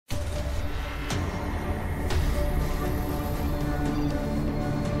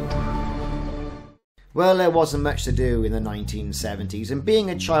Well, there wasn't much to do in the 1970s, and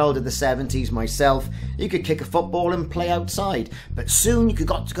being a child of the 70s myself, you could kick a football and play outside, but soon you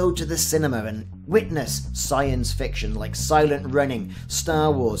got to go to the cinema and witness science fiction like Silent Running, Star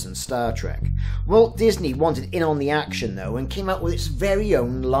Wars and Star Trek. Walt Disney wanted in on the action though, and came out with its very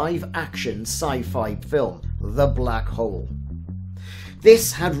own live-action sci-fi film, The Black Hole.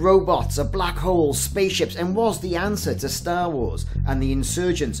 This had robots, a black hole, spaceships, and was the answer to Star Wars and the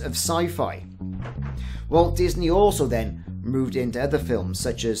insurgence of sci-fi. Walt Disney also then moved into other films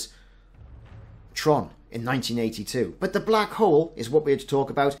such as Tron in 1982. But The Black Hole is what we're to talk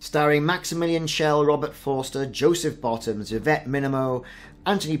about, starring Maximilian Schell, Robert Forster, Joseph Bottoms, Yvette Minimo,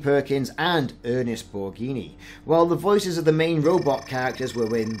 Anthony Perkins and Ernest Borghini, while the voices of the main robot characters were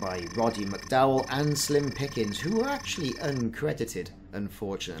written by Roddy McDowall and Slim Pickens, who were actually uncredited,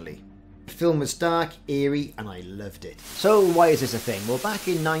 unfortunately. The film was dark, eerie, and I loved it. So why is this a thing? Well, back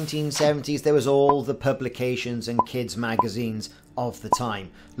in 1970s there was all the publications and kids magazines of the time.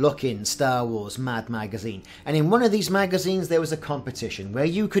 Look in Star Wars, Mad Magazine. And in one of these magazines there was a competition where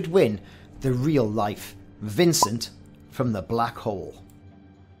you could win the real life Vincent from the Black Hole.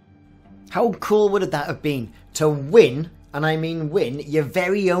 How cool would that have been to win, and I mean win, your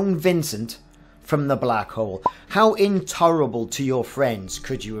very own Vincent from the Black Hole? How intolerable to your friends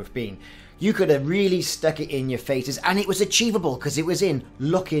could you have been? You could have really stuck it in your faces, and it was achievable because it was in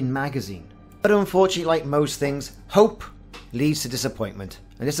Look In magazine. But unfortunately, like most things, hope leads to disappointment.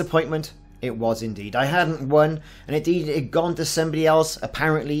 And disappointment it was indeed. I hadn't won, and indeed it had gone to somebody else,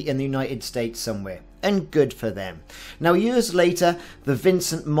 apparently in the United States somewhere. And good for them. Now, years later, the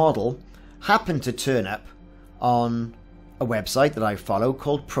VINCENT model happened to turn up on a website that I follow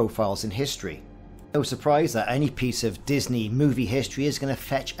called Profiles in History. No surprise that any piece of Disney movie history is going to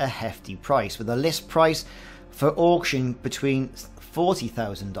fetch a hefty price, with a list price for auction between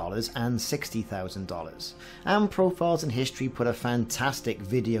 $40,000 and $60,000. And Profiles in History put a fantastic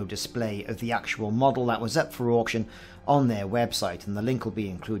video display of the actual model that was up for auction on their website, and the link will be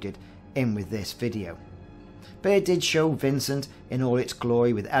included in with this video. But it did show VINCENT in all its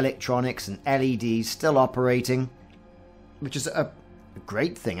glory, with electronics and LEDs still operating, which is a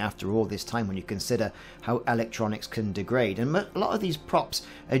great thing after all this time when you consider how electronics can degrade. And a lot of these props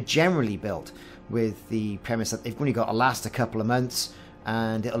are generally built with the premise that they've only got to last a couple of months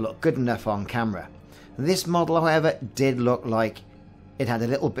and it'll look good enough on camera. This model, however, did look like it had a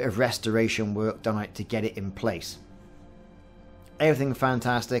little bit of restoration work done on it to get it in place. Everything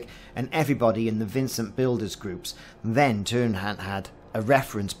fantastic, and everybody in the VINCENT builders groups then had a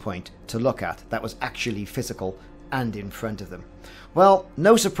reference point to look at that was actually physical and in front of them. Well,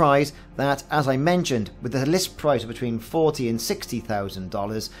 no surprise that, as I mentioned, with a list price of between $40,000 and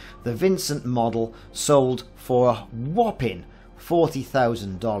 $60,000, the VINCENT model sold for a whopping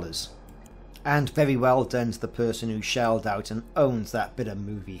 $40,000. And very well done to the person who shelled out and owns that bit of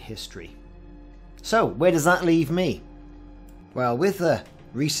movie history. So, where does that leave me? Well, with the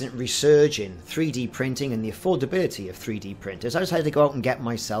recent resurge in 3D printing and the affordability of 3D printers, I decided to go out and get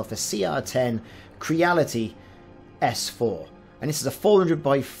myself a CR10 Creality S4. And this is a 400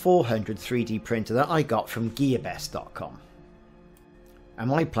 by 400 3D printer that I got from gearbest.com. And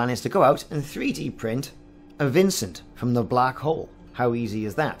my plan is to go out and 3D print a VINCENT from the Black Hole. How easy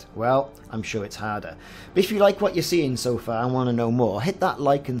is that? Well, I'm sure it's harder. But if you like what you're seeing so far and want to know more, hit that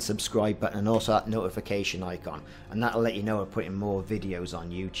like and subscribe button and also that notification icon, and that'll let you know I'm putting more videos on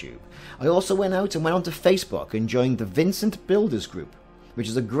YouTube. I also went out and went onto Facebook and joined the VINCENT Builders Group, which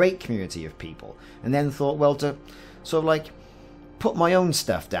is a great community of people, and then thought, well, to sort of like put my own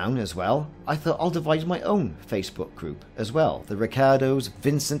stuff down as well, I thought I'll devise my own Facebook group as well, the Ricardo's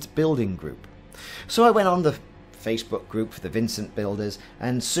VINCENT Building Group. So I went on the Facebook group for the VINCENT builders,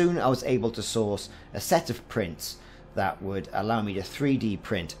 and soon I was able to source a set of prints that would allow me to 3D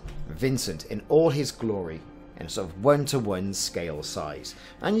print VINCENT in all his glory in a sort of 1:1 scale size.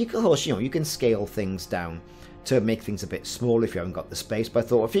 And you can, of course, you can scale things down to make things a bit smaller if you haven't got the space, but I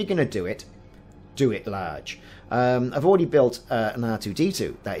thought if you're going to do it large. I've already built an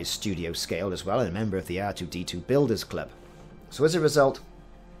R2-D2 that is studio scale as well, and a member of the R2-D2 Builders Club. So as a result,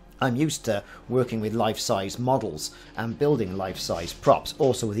 I'm used to working with life-size models and building life-size props,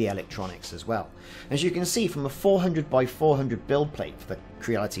 also with the electronics as well. As you can see from a 400 by 400 build plate for the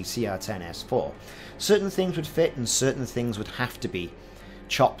Creality CR10 S4, certain things would fit and certain things would have to be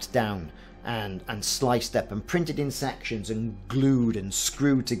chopped down and sliced up and printed in sections and glued and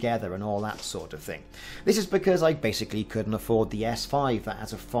screwed together and all that sort of thing. This is because I basically couldn't afford the S5 that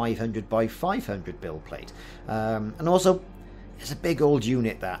has a 500 by 500 build plate. And also, it's a big old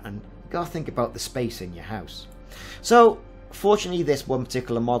unit that, and you gotta think about the space in your house. So Fortunately, this one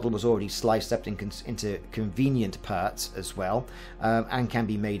particular model was already sliced up into convenient parts as well, and can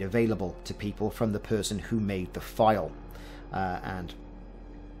be made available to people from the person who made the file. And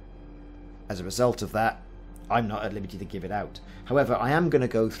as a result of that, I'm not at liberty to give it out. However, I am going to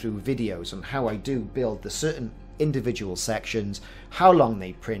go through videos on how I do build the certain individual sections, how long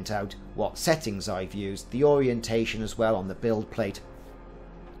they print out, what settings I've used, the orientation as well on the build plate,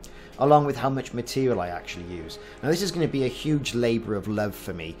 along with how much material I actually use. Now this is going to be a huge labour of love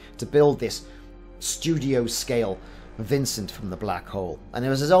for me to build this studio scale VINCENT from the black hole, and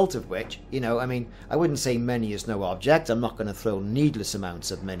as a result of which, you know, I mean, I wouldn't say money is no object, I'm not going to throw needless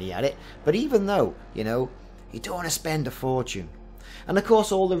amounts of money at it, but even though, you know, you don't want to spend a fortune. And of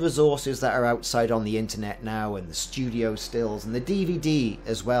course all the resources that are outside on the internet now, and the studio stills, and the DVD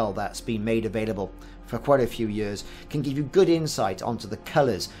as well that's been made available for quite a few years, can give you good insight onto the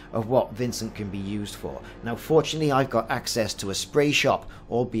colours of what VINCENT can be used for. Now fortunately I've got access to a spray shop,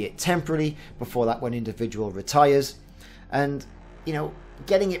 albeit temporarily, before that one individual retires, and you know,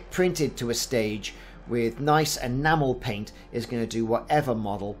 getting it printed to a stage with nice enamel paint is going to do whatever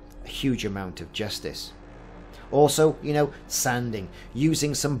model a huge amount of justice. Also, you know, sanding,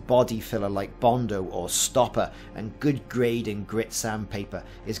 using some body filler like Bondo or Stopper, and good grade and grit sandpaper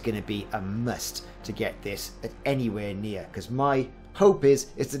is going to be a must to get this at anywhere near, because my hope is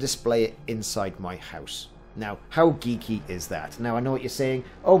to display it inside my house. Now, how geeky is that? Now, I know what you're saying.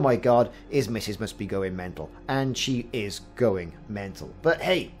 Oh my god, his missus must be going mental. And she is going mental. But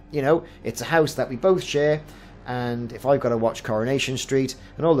hey, you know, it's a house that we both share, and if I've got to watch Coronation Street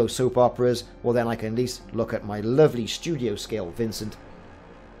and all those soap operas, well then I can at least look at my lovely studio scale VINCENT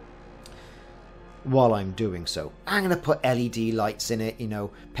while I'm doing so. I'm going to put LED lights in it, you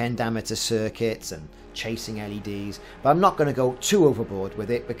know, pen diameter circuits and chasing LEDs, but I'm not going to go too overboard with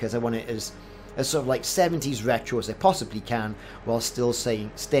it because I want it as sort of like 70s retro as I possibly can, while still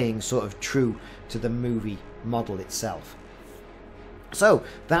staying sort of true to the movie model itself. So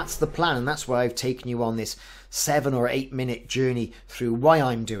that's the plan, and that's why I've taken you on this 7 or 8 minute journey through why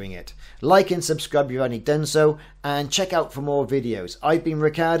I'm doing it. Like and subscribe if you've already done so, and check out for more videos. I've been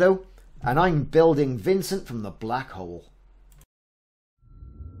Ricardo, and I'm building VINCENT from the black hole.